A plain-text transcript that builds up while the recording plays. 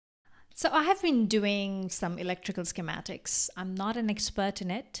So I have been doing some electrical schematics. I'm not an expert in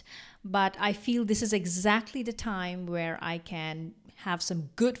it, but I feel this is exactly the time where I can have some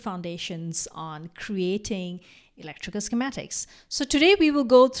good foundations on creating electrical schematics. So today we will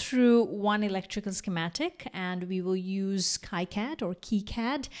go through one electrical schematic and we will use kicad or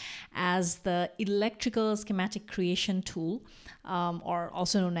kicad as the electrical schematic creation tool, or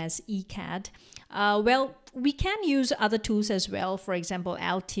also known as ECAD. Well, we can use other tools as well, for example,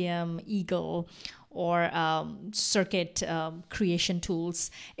 Altium, Eagle, or circuit creation tools.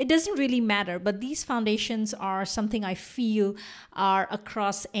 It doesn't really matter, but these foundations are something I feel are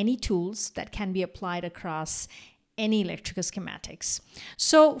across any tools that can be applied across any electrical schematics.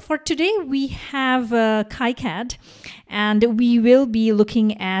 So for today we have kicad, and we will be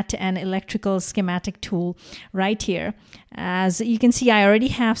looking at an electrical schematic tool right here. As you can see, I already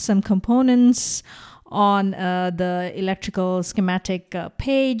have some components on the electrical schematic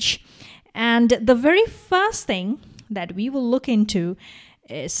page. And the very first thing that we will look into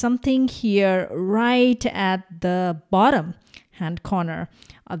is something here right at the bottom hand corner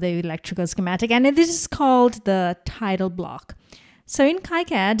of the electrical schematic. And this is called the title block. So in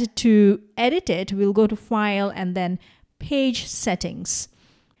kicad, to edit it, we'll go to File and then Page Settings.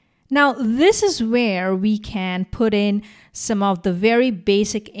 Now, this is where we can put in some of the very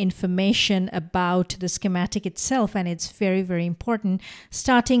basic information about the schematic itself, and it's very, very important,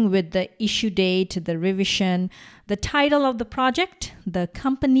 starting with the issue date, the revision, the title of the project, the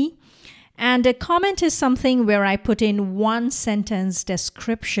company, and a comment is something where I put in one sentence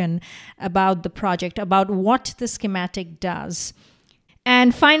description about the project, about what the schematic does.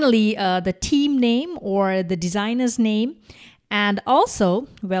 And finally, the team name or the designer's name. And also,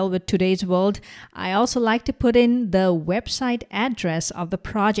 well, with today's world, I also like to put in the website address of the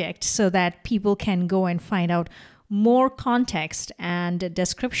project so that people can go and find out more context and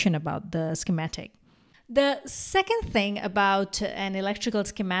description about the schematic. The second thing about an electrical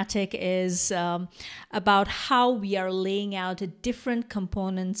schematic is about how we are laying out different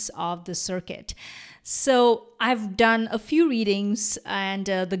components of the circuit. So I've done a few readings, and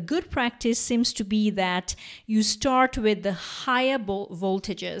the good practice seems to be that you start with the higher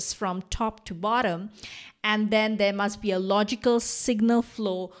voltages from top to bottom, and then there must be a logical signal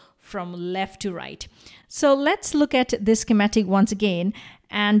flow from left to right. So let's look at this schematic once again.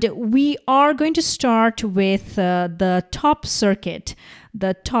 And we are going to start with the top circuit,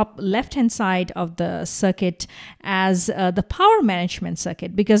 the top left-hand side of the circuit as the power management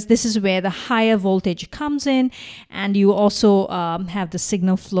circuit, because this is where the higher voltage comes in, and you also have the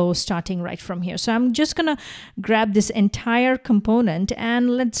signal flow starting right from here. So I'm just going to grab this entire component and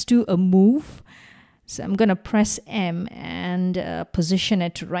let's do a move. So I'm going to press M and position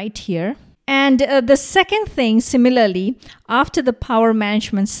it right here. And the second thing, similarly, after the power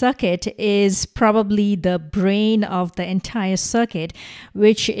management circuit is probably the brain of the entire circuit,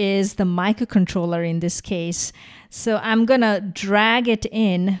 which is the microcontroller in this case. So I'm going to drag it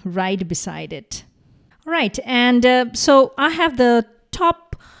in right beside it. All right, and so I have the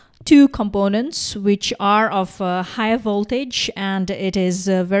top two components which are of higher voltage, and it is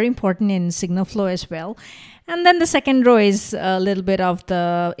very important in signal flow as well. And then the second row is a little bit of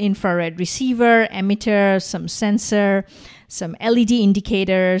the infrared receiver, emitter, some sensor, some LED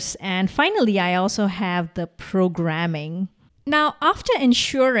indicators, and finally I also have the programming. Now, after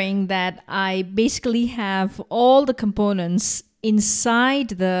ensuring that I basically have all the components inside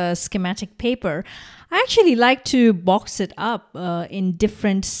the schematic paper, I actually like to box it up in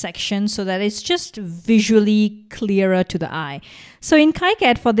different sections so that it's just visually clearer to the eye. So in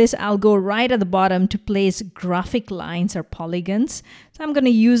kicad, for this, I'll go right at the bottom to place graphic lines or polygons. So I'm going to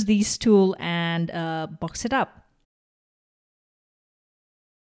use these tools and box it up.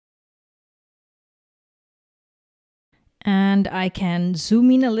 And I can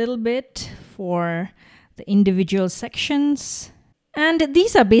zoom in a little bit for the individual sections. And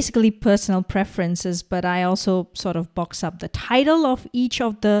these are basically personal preferences, but I also sort of box up the title of each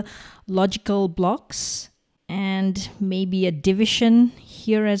of the logical blocks and maybe a division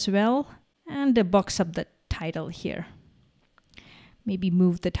here as well, and box up the title here. Maybe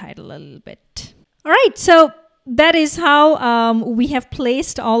move the title a little bit. All right, so that is how we have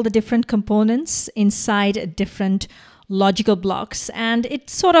placed all the different components inside different logical blocks, and it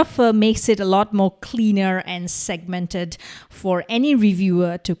sort of makes it a lot more cleaner and segmented for any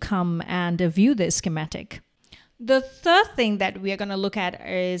reviewer to come and view this schematic. The third thing that we are going to look at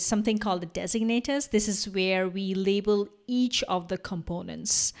is something called the designators. This is where we label each of the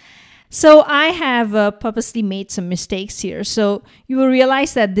components. So I have purposely made some mistakes here. So you will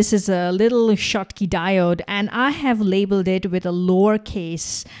realize that this is a little Schottky diode, and I have labeled it with a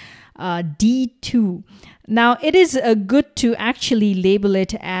lowercase D2. Now it is good to actually label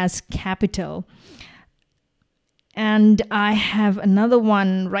it as capital. And I have another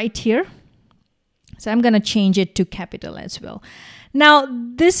one right here. So I'm going to change it to capital as well. Now,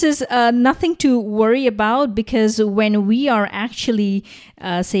 this is nothing to worry about, because when we are actually,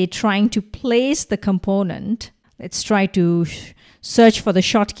 say, trying to place the component, let's try to search for the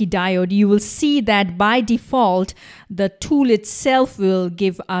Schottky diode, you will see that by default, the tool itself will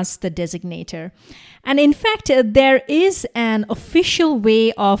give us the designator. And in fact, there is an official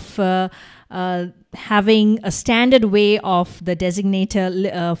way of having a standard way of the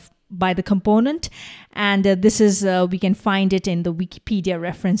designator by the component, and this is we can find it in the Wikipedia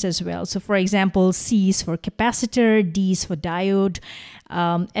reference as well. So for example, C is for capacitor, D is for diode,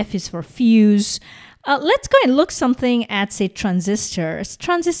 F is for fuse. Let's go and look something at, say, transistors.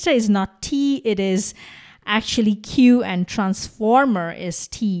 Transistor is not T, it is actually Q, and transformer is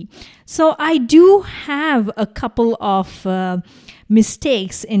T. So I do have a couple of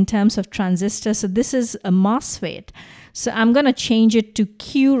mistakes in terms of transistor. So this is a MOSFET. So I'm going to change it to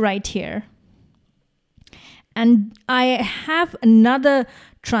Q right here. And I have another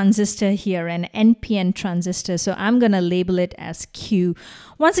transistor here, an NPN transistor. So I'm going to label it as Q.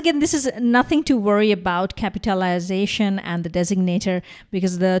 Once again, this is nothing to worry about, capitalization and the designator,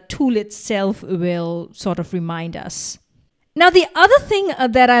 because the tool itself will sort of remind us. Now, the other thing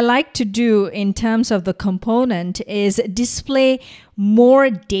that I like to do in terms of the component is display more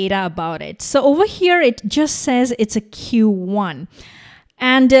data about it. So over here, it just says it's a Q1.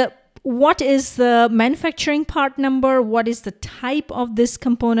 And what is the manufacturing part number? What is the type of this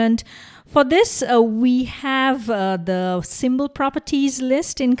component? For this, we have the symbol properties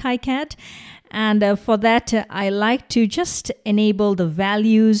list in KiCad. And for that, I like to just enable the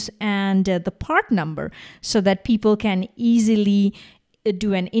values and the part number so that people can easily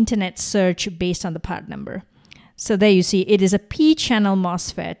do an internet search based on the part number. So there you see, it is a P-channel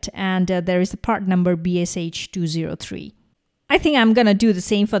MOSFET, and there is the part number BSH203. I think I'm going to do the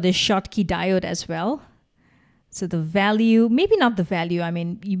same for this Schottky diode as well. So the value, maybe not the value, I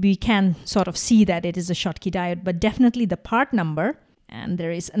mean, we can sort of see that it is a Schottky diode, but definitely the part number. And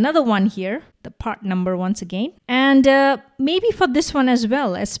there is another one here, the part number once again. And maybe for this one as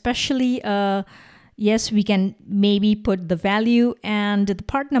well, especially, yes, we can maybe put the value and the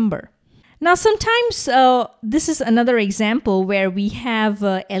part number. Now, sometimes this is another example where we have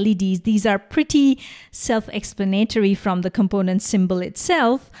LEDs. These are pretty self-explanatory from the component symbol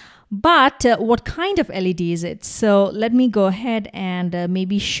itself. But what kind of LED is it? So let me go ahead and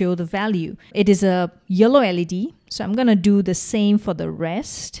maybe show the value. It is a yellow LED. So I'm going to do the same for the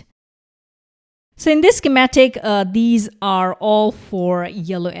rest. So in this schematic, these are all for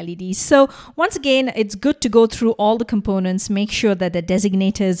yellow LEDs. So once again, it's good to go through all the components, make sure that the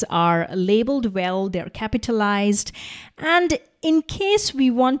designators are labeled well, they're capitalized. And in case we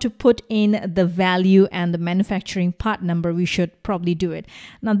want to put in the value and the manufacturing part number, we should probably do it.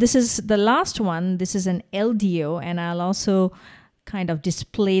 Now this is the last one. This is an LDO, and I'll also kind of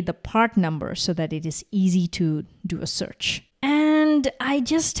display the part number so that it is easy to do a search. And I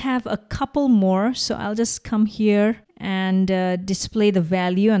just have a couple more, so I'll just come here and display the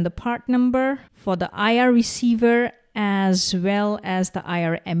value and the part number for the IR receiver as well as the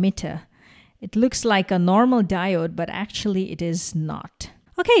IR emitter. It looks like a normal diode, but actually it is not.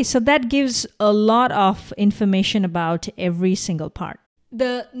 Okay, so that gives a lot of information about every single part.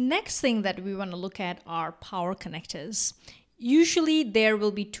 The next thing that we want to look at are power connectors. Usually there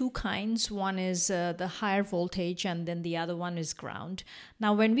will be two kinds. One is the higher voltage, and then the other one is ground.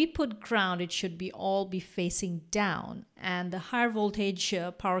 Now when we put ground, it should be all be facing down, and the higher voltage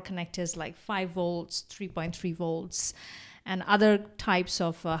power connectors like 5 volts, 3.3 volts, and other types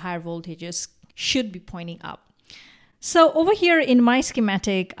of higher voltages should be pointing up. So over here in my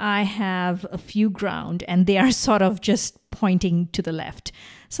schematic, I have a few ground, and they are sort of just pointing to the left.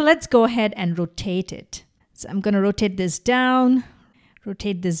 So let's go ahead and rotate it. So I'm going to rotate this down,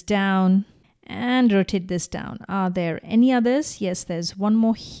 and rotate this down. Are there any others? Yes, there's one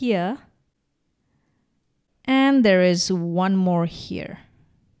more here. And there is one more here.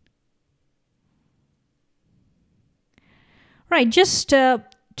 Right, just to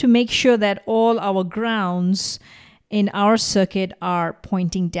make sure that all our grounds in our circuit are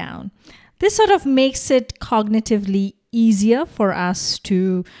pointing down. This sort of makes it cognitively easier for us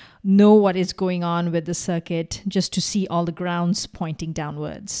to know what is going on with the circuit, just to see all the grounds pointing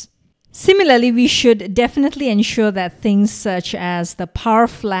downwards. Similarly, we should definitely ensure that things such as the power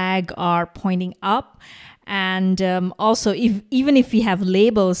flag are pointing up, And also, even if we have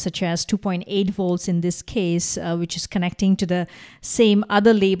labels such as 2.8 volts in this case, which is connecting to the same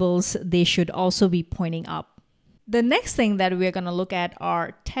other labels, they should also be pointing up. The next thing that we're going to look at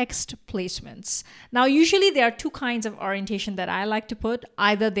are text placements. Now, usually there are two kinds of orientation that I like to put.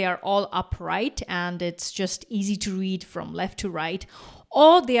 Either they are all upright and it's just easy to read from left to right,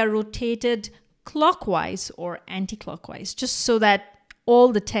 or they are rotated clockwise or anti-clockwise, just so that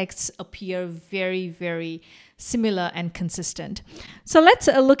all the texts appear very, very similar and consistent. So let's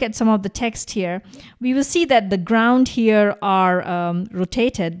look at some of the text here. We will see that the ground here are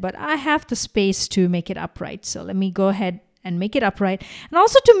rotated, but I have the space to make it upright. So let me go ahead and make it upright. And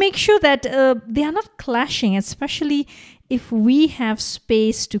also to make sure that they are not clashing, especially if we have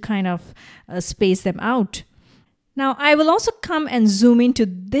space to kind of space them out. Now I will also come and zoom into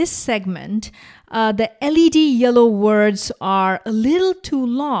this segment. The LED yellow words are a little too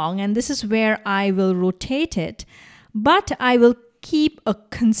long, and this is where I will rotate it, but I will keep a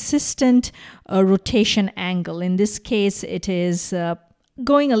consistent rotation angle. In this case, it is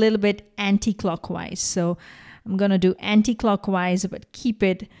going a little bit anti-clockwise. So I'm going to do anti-clockwise, but keep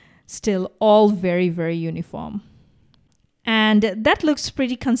it still all very, very uniform. And that looks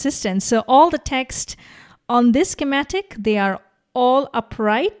pretty consistent. So all the text on this schematic, they are all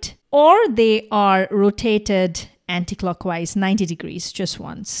upright, or they are rotated anti-clockwise 90 degrees just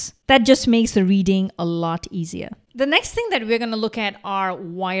once. That just makes the reading a lot easier. The next thing that we're going to look at are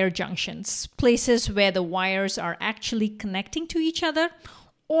wire junctions, places where the wires are actually connecting to each other,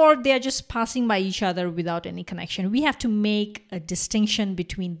 or they're just passing by each other without any connection. We have to make a distinction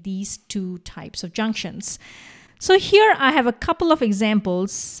between these two types of junctions. So here I have a couple of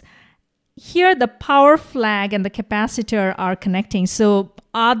examples. Here the power flag and the capacitor are connecting. So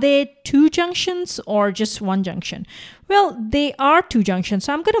are they two junctions or just one junction? Well, they are two junctions.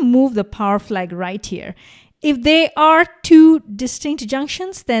 So I'm going to move the power flag right here. If they are two distinct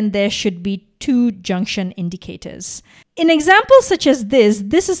junctions, then there should be two junction indicators. In examples such as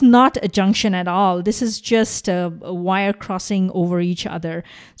this is not a junction at all. This is just a wire crossing over each other.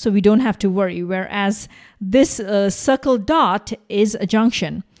 So we don't have to worry. Whereas this circle dot is a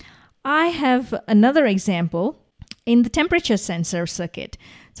junction. I have another example in the temperature sensor circuit.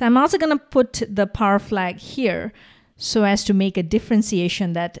 So I'm also going to put the power flag here so as to make a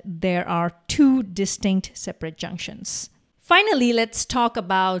differentiation that there are two distinct separate junctions. Finally, let's talk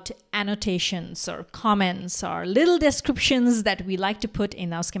about annotations or comments or little descriptions that we like to put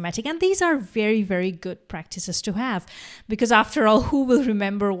in our schematic. And these are very, very good practices to have, because after all, who will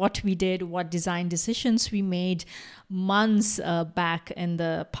remember what we did, what design decisions we made months back in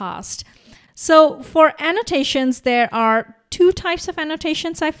the past? So for annotations, there are two types of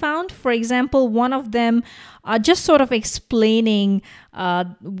annotations I found. For example, one of them are just sort of explaining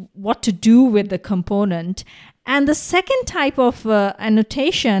what to do with the component. And the second type of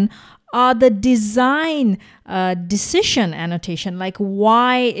annotation are the design decision annotation, like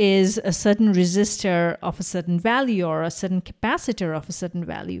why is a certain resistor of a certain value or a certain capacitor of a certain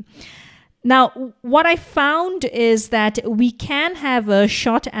value. Now, what I found is that we can have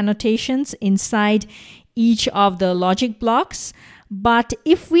short annotations inside each of the logic blocks, but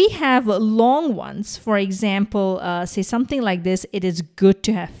if we have long ones, for example, say something like this, it is good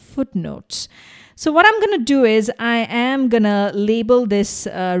to have footnotes. So what I'm going to do is I am going to label this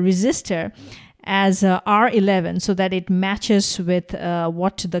resistor as R11 so that it matches with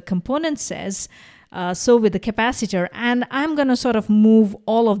what the component says. So with the capacitor, and I'm going to sort of move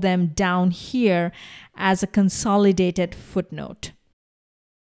all of them down here as a consolidated footnote.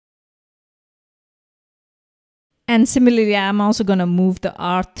 And similarly, I'm also going to move the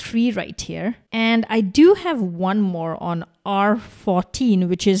R3 right here. And I do have one more on R14,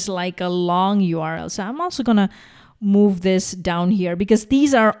 which is like a long URL. So I'm also going to move this down here because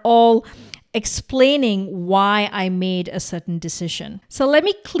these are all explaining why I made a certain decision. So let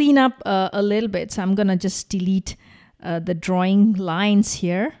me clean up a little bit. So I'm going to just delete the drawing lines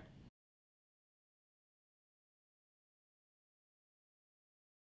here.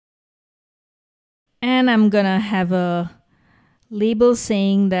 And I'm going to have a label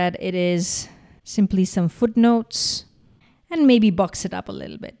saying that it is simply some footnotes and maybe box it up a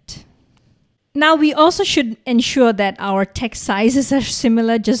little bit. Now we also should ensure that our text sizes are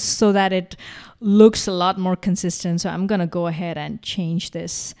similar just so that it looks a lot more consistent. So I'm going to go ahead and change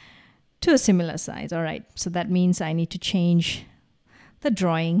this to a similar size. All right, so that means I need to change the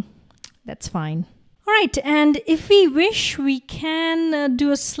drawing. That's fine. All right, and if we wish, we can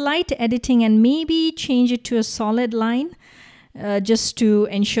do a slight editing and maybe change it to a solid line just to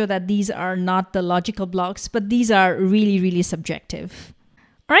ensure that these are not the logical blocks, but these are really, really subjective.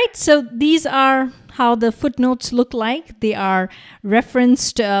 All right, so these are how the footnotes look like. They are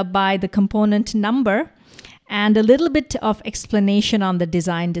referenced by the component number and a little bit of explanation on the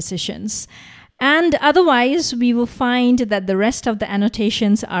design decisions. And otherwise, we will find that the rest of the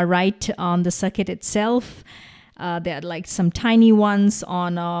annotations are right on the circuit itself. There are like some tiny ones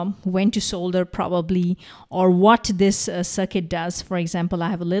on when to solder probably, or what this circuit does. For example, I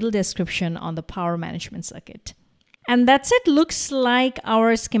have a little description on the power management circuit. And that's it. Looks like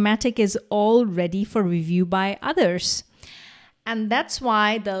our schematic is all ready for review by others. And that's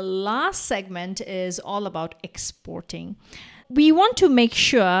why the last segment is all about exporting. We want to make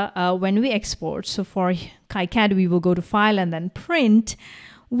sure when we export, so for KiCad we will go to File and then Print,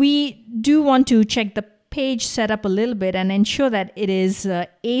 we do want to check the page setup a little bit and ensure that it is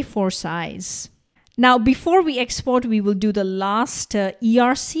A4 size. Now before we export, we will do the last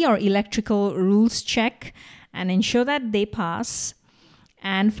ERC or electrical rules check and ensure that they pass.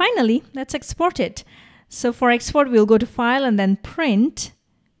 And finally, let's export it. So for export, we'll go to File and then Print.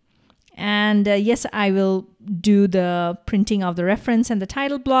 And yes, I will do the printing of the reference and the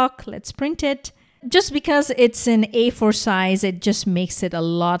title block. Let's print it. Just because it's in A4 size, it just makes it a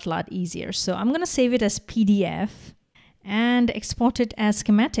lot easier. So I'm going to save it as PDF and export it as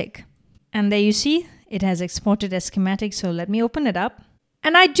schematic. And there you see, it has exported as schematic. So let me open it up.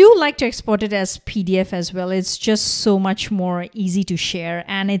 And I do like to export it as PDF as well. It's just so much more easy to share,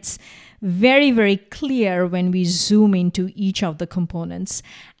 and it's very clear when we zoom into each of the components.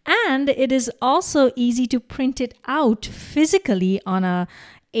 And it is also easy to print it out physically on a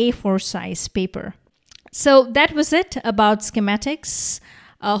A4 size paper. So that was it about schematics.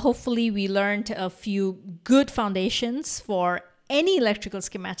 Hopefully we learned a few good foundations for any electrical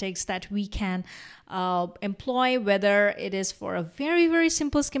schematics that we can employ, whether it is for a very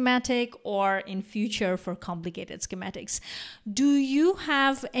simple schematic or in future for complicated schematics. Do you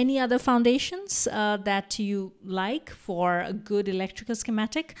have any other foundations that you like for a good electrical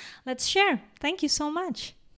schematic? Let's share. Thank you so much.